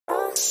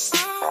We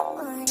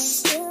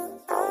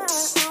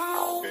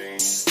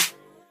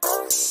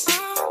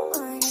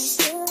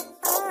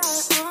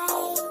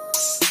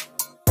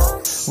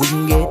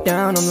can get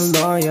down on the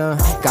lawyer.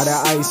 Got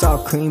the ice all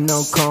cream,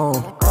 no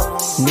cone.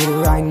 Need it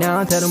right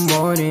now till the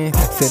morning.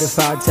 Fit if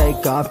I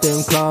take off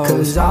them clothes.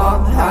 Cause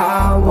all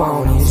I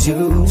want is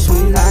you.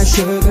 Sweet like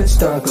sugar,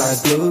 stuck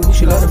like glue.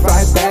 She love to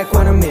fight back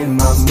when I'm in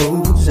my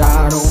moods.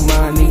 I don't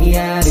mind the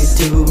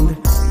attitude.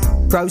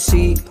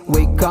 Proceed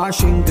with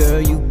caution,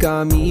 girl, you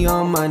got me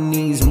on my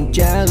knees. I'm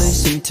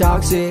jealous and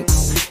toxic.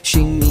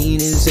 She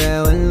mean as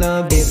hell and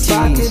love it. If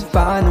I could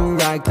find the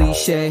right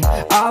cliche,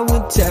 I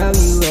would tell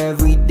you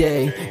every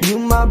day. You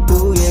my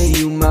boo, yeah,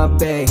 you my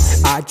bae.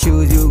 I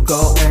choose you,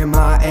 go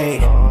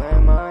MIA.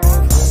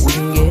 We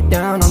can get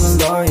down on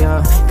the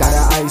lawyer. Got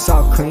the ice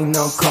all cream,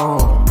 no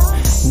cone.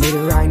 Need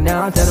it right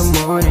now till the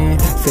morning.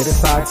 Fit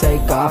if I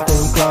take off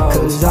them clothes.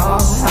 Cause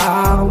all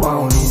I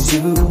want is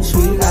you.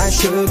 Sweet like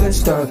sugar,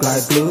 stuck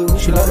like glue.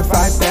 She love to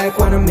fight back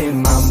when I'm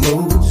in my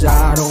moods.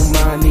 I don't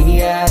mind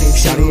the attitude.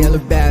 Shawty hella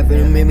bad, but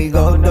it made me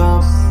go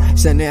dumb.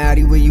 Send the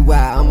Addy where you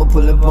at, I'ma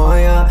pull up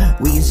on ya.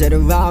 We can set a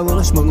vibe, roll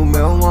a smoke a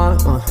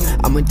marijuana.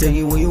 I'ma tell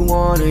you what you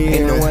want, yeah.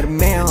 Ain't no other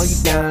man hold you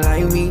down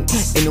like me.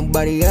 Ain't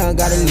nobody else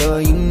got a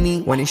love you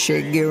need. When this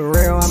shit get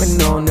real, I've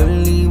been on the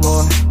leave,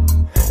 boy.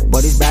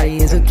 But his body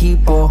is a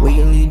keeper. We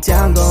can leave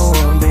town, go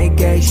on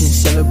vacation.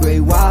 Celebrate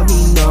while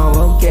we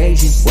no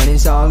occasion. When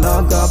it's all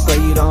locked up, but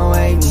you don't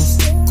hate me.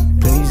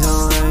 Please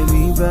don't hate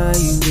me,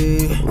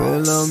 baby. Real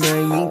love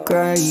make me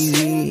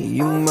crazy.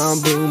 You my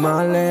boo,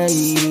 my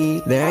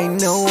lady. There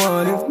ain't no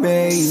one if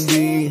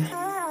maybe.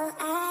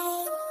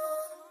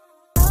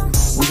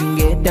 We can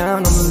get down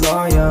on the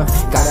lawyer.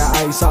 Got the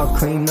ice all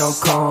cream, no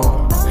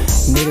cone.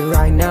 Need it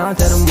right now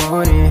till the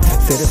morning.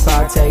 Fit if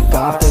I take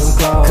off them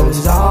clothes.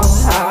 Cause all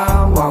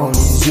I want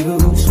is you.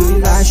 Sweet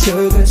like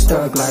sugar,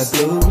 stuck like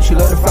glue. She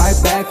love to fight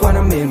back when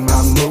I'm in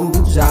my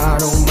moods. I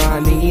don't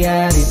mind the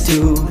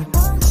attitude.